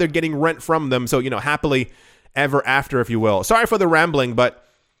and now they're getting rent from them. So, happily ever after, if you will. Sorry for the rambling, but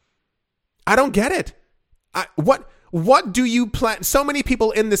I don't get it. What do you plan? So many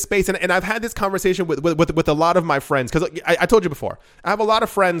people in this space, and I've had this conversation with a lot of my friends, because I told you before, I have a lot of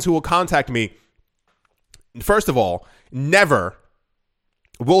friends who will contact me. First of all, never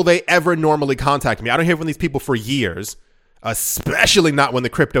will they ever normally contact me. I don't hear from these people for years. Especially not when the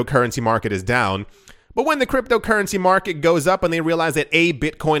cryptocurrency market is down. But when the cryptocurrency market goes up and they realize that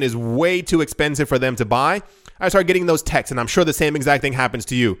Bitcoin is way too expensive for them to buy, I start getting those texts, and I'm sure the same exact thing happens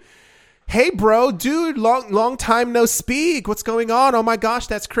to you. Hey, bro, dude, long time no speak. What's going on? Oh my gosh,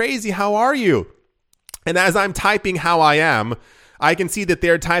 that's crazy. How are you? And as I'm typing how I am, I can see that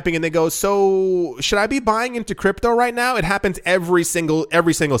they're typing and they go, so should I be buying into crypto right now? It happens every single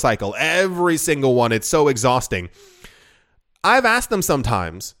cycle, every single one. It's so exhausting. I've asked them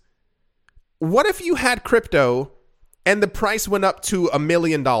sometimes, what if you had crypto and the price went up to $1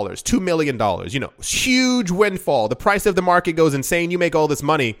 million, $2 million, huge windfall. The price of the market goes insane. You make all this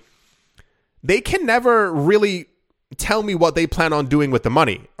money. They can never really tell me what they plan on doing with the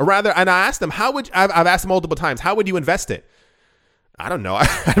money. Or rather, and I asked them, I've asked them multiple times, how would you invest it? I don't know.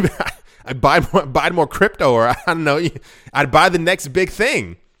 I'd buy more crypto, or I don't know. I'd buy the next big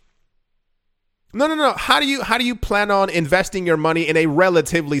thing. No. How do you plan on investing your money in a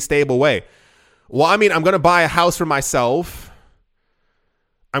relatively stable way? Well, I mean, I'm going to buy a house for myself.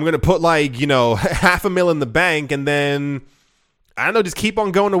 I'm going to put $500,000 in the bank, and then, I don't know, just keep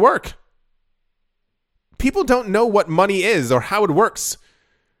on going to work. People don't know what money is or how it works.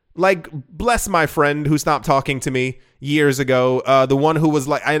 Bless my friend who stopped talking to me years ago. The one who was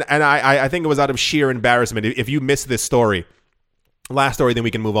I think it was out of sheer embarrassment. If you missed this story, last story, then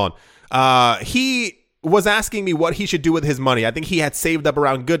we can move on. He was asking me what he should do with his money. I think he had saved up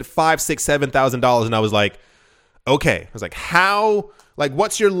around good $5,000, $6,000, $7,000. And I was like, okay. I was like,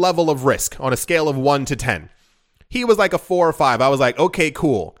 what's your level of risk on a scale of 1 to 10? He was like a 4 or 5. I was like, okay,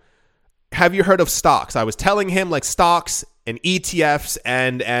 cool. Have you heard of stocks? I was telling him stocks and ETFs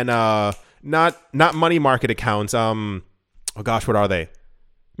and not money market accounts. Oh gosh, what are they?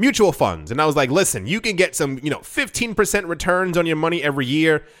 Mutual funds. And I was like, listen, you can get some, 15% returns on your money every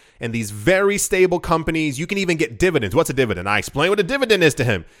year. And these very stable companies, you can even get dividends. What's a dividend? I explained what a dividend is to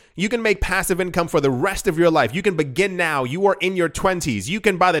him. You can make passive income for the rest of your life. You can begin now. You are in your 20s. You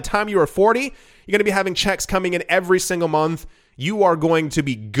can, by the time you are 40, you're going to be having checks coming in every single month. You are going to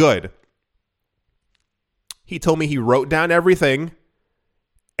be good. He told me he wrote down everything.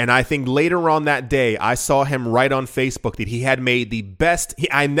 And I think later on that day, I saw him write on Facebook that he had made the best.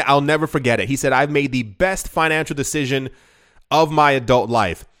 I'll never forget it. He said, I've made the best financial decision of my adult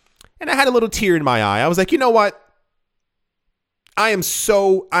life. And I had a little tear in my eye. I was like, you know what? I am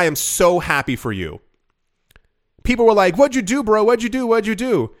so happy for you. People were like, what'd you do, bro? What'd you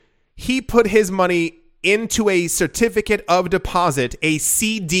do? He put his money into a certificate of deposit, a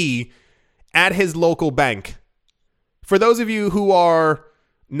CD, at his local bank. For those of you who are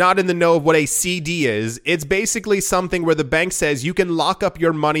not in the know of what a CD is, it's basically something where the bank says you can lock up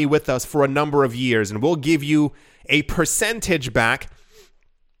your money with us for a number of years and we'll give you a percentage back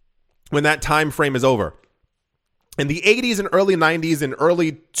when that time frame is over. In the 80s and early 90s and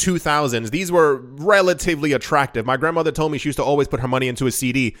early 2000s, these were relatively attractive. My grandmother told me she used to always put her money into a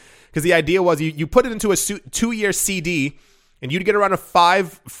CD because the idea was you put it into a 2-year CD and you'd get around a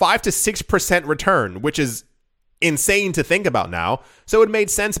 5 to 6% return, which is insane to think about now. So it made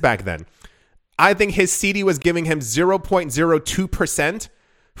sense back then. I think his CD was giving him 0.02%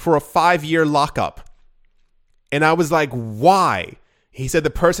 for a 5-year lockup. And I was like, why? He said the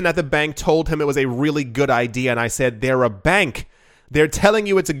person at the bank told him it was a really good idea. And I said, they're a bank. They're telling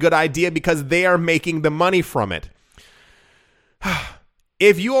you it's a good idea because they are making the money from it.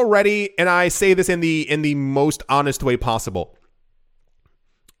 If you are ready, and I say this in the most honest way possible,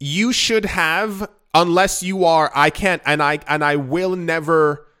 you should have, unless you are, I can't, and I will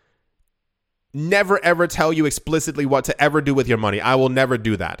never never ever tell you explicitly what to ever do with your money. I will never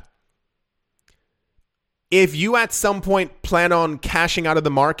do that. If you at some point plan on cashing out of the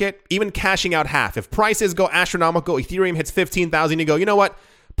market, even cashing out half, if prices go astronomical, Ethereum hits 15,000, you go, you know what?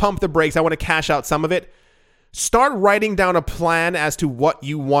 Pump the brakes. I want to cash out some of it. Start writing down a plan as to what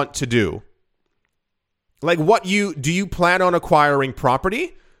you want to do. Like do you plan on acquiring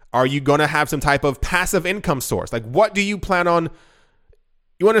property? Are you going to have some type of passive income source? Like what do you plan on?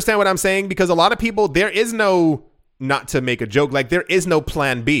 You understand what I'm saying? Because a lot of people, there is no, not to make a joke, like there is no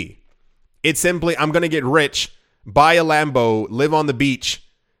plan B. It's simply, I'm going to get rich, buy a Lambo, live on the beach,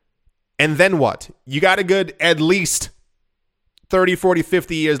 and then what? You got a good at least 30, 40,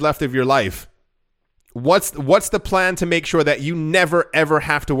 50 years left of your life. What's the plan to make sure that you never, ever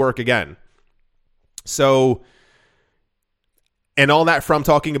have to work again? So, and all that from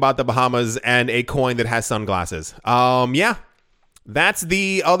talking about the Bahamas and a coin that has sunglasses. Yeah, that's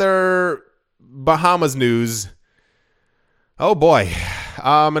the other Bahamas news. Oh boy.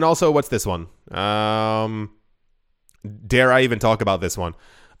 And also, what's this one? Dare I even talk about this one?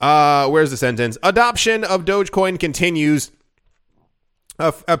 Where's the sentence? Adoption of Dogecoin continues.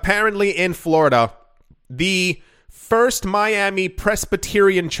 Apparently in Florida, the First Miami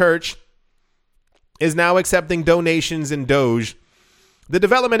Presbyterian Church is now accepting donations in Doge. The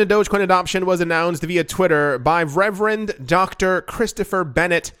development of Dogecoin adoption was announced via Twitter by Reverend Dr. Christopher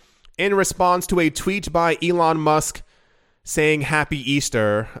Bennett in response to a tweet by Elon Musk saying Happy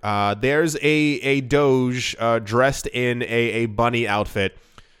Easter. There's a Doge dressed in a bunny outfit,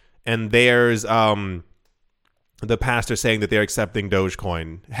 and there's the pastor saying that they're accepting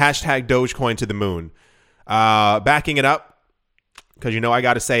Dogecoin. Hashtag Dogecoin to the moon. Backing it up, because I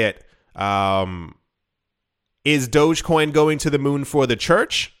got to say it. Is Dogecoin going to the moon for the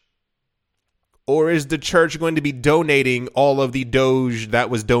church? Or is the church going to be donating all of the Doge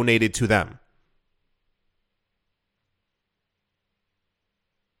that was donated to them?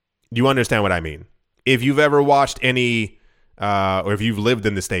 Do you understand what I mean? If you've ever watched any, or if you've lived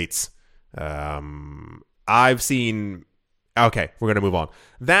in the States, I've seen. Okay, we're gonna move on.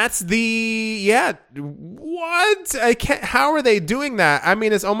 That's what? How are they doing that? I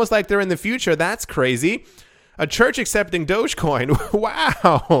mean, it's almost like they're in the future. That's crazy. A church accepting Dogecoin.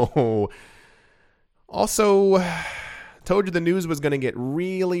 Wow. Also, told you the news was gonna get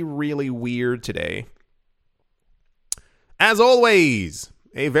really, really weird today. As always,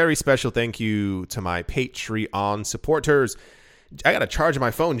 a very special thank you to my Patreon supporters. I got to charge my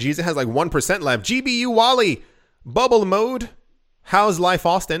phone. Jeez, it has like 1% left. GBU Wally, Bubble Mode, How's Life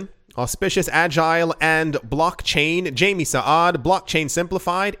Austin, Auspicious Agile and Blockchain, Jamie Saad, Blockchain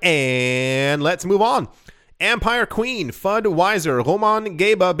Simplified, and let's move on. Empire Queen, Fudd Weiser, Roman,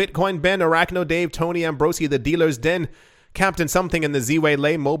 Gaba, Bitcoin Ben, Arachno Dave, Tony Ambrosi, The Dealer's Den, Captain Something in the Z-Way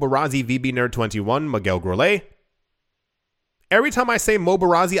Lay, Mobarazi, VB Nerd 21, Miguel Grolet. Every time I say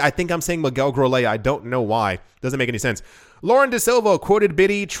Mobarazi, I think I'm saying Miguel Grolet. I don't know why. Doesn't make any sense. Lauren De Silva, Quoted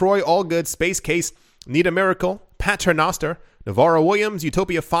Biddy, Troy Allgood, Space Case, Need a Miracle, Paternoster, Navarro Williams,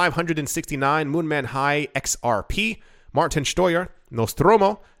 Utopia 569, Moonman High, XRP, Martin Steuer,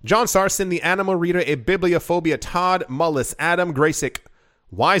 Nostromo, John Sarson, The Animal Reader, A Bibliophobia, Todd, Mullis, Adam, Graysick,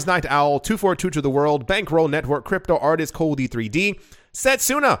 Wise Night Owl, 242 to the World, Bankroll Network, Crypto Artist, Coldy 3D,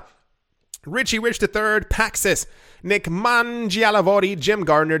 Setsuna, Richie Rich III, Paxis, Nick Mangialavori, Jim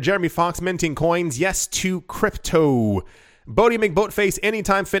Gardner, Jeremy Fox, Minting Coins, Yes to Crypto, Bodie McBoatface,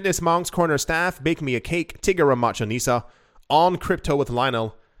 Anytime Fitness, Monk's Corner Staff, Bake Me a Cake, Tigara Machanisa, On Crypto with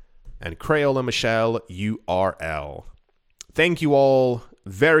Lionel, and Crayola Michelle URL. Thank you all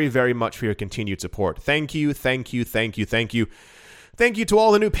very, very much for your continued support. Thank you, thank you, thank you, thank you. Thank you to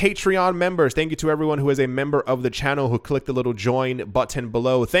all the new Patreon members. Thank you to everyone who is a member of the channel who clicked the little join button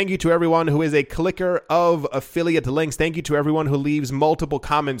below. Thank you to everyone who is a clicker of affiliate links. Thank you to everyone who leaves multiple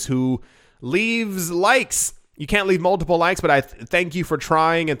comments, who leaves likes. You can't leave multiple likes, but I thank you for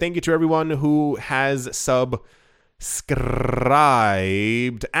trying. And thank you to everyone who has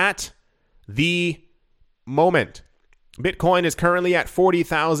subscribed at the moment. Bitcoin is currently at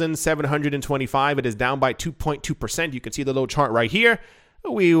 40,725. It is down by 2.2%. You can see the little chart right here.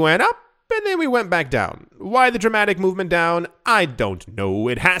 We went up and then we went back down. Why the dramatic movement down? I don't know.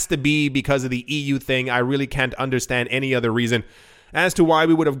 It has to be because of the EU thing. I really can't understand any other reason as to why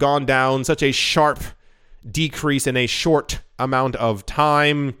we would have gone down such a sharp decrease in a short amount of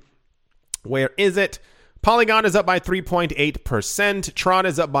time. Where is it? Polygon is up by 3.8%. TRON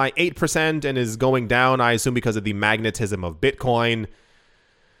is up by 8% and is going down, I assume, because of the magnetism of Bitcoin.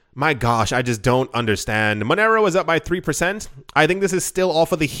 My gosh, I just don't understand. Monero is up by 3%. I think this is still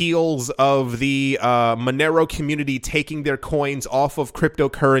off of the heels of the Monero community taking their coins off of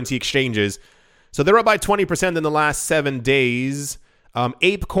cryptocurrency exchanges So they're up by 20% in the last 7 days.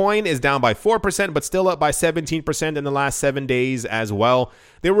 ApeCoin is down by 4%, but still up by 17% in the last 7 days as well.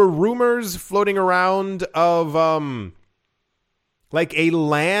 There were rumors floating around of like a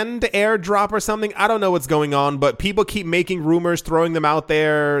land airdrop or something. I don't know what's going on, but people keep making rumors, throwing them out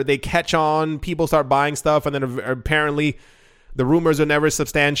there. They catch on. People start buying stuff, and then apparently the rumors are never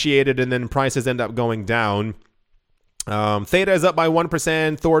substantiated, and then prices end up going down. Theta is up by 1%.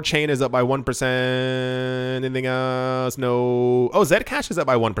 Thorchain is up by 1%. Anything else? No. Oh, Zcash is up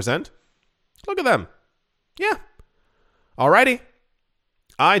by 1%. Look at them. Yeah. Alrighty.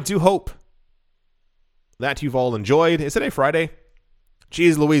 I do hope that you've all enjoyed. Is today Friday?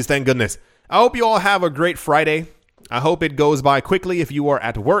 Jeez Louise, thank goodness. I hope you all have a great Friday. I hope it goes by quickly if you are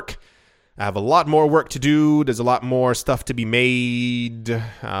at work. I have a lot more work to do. There's a lot more stuff to be made.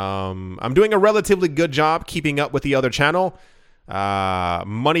 I'm doing a relatively good job keeping up with the other channel.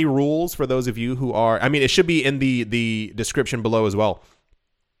 Money Rules, for those of you who are... I mean, it should be in the description below as well,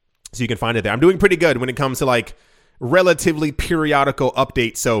 so you can find it there. I'm doing pretty good when it comes to, like, relatively periodical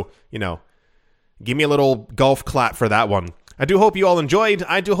updates. So, you know, give me a little golf clap for that one. I do hope you all enjoyed.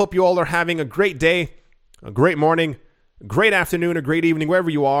 I do hope you all are having a great day, a great morning, great afternoon, a great evening, wherever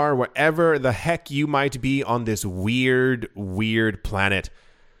you are, wherever the heck you might be on this weird, weird planet.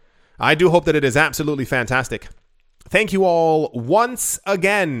 I do hope that it is absolutely fantastic. Thank you all once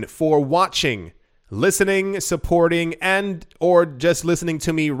again for watching, listening, supporting, and or just listening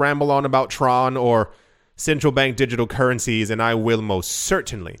to me ramble on about TRON or central bank digital currencies, and I will most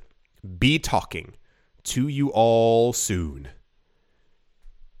certainly be talking to you all soon.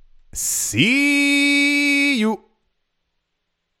 See you.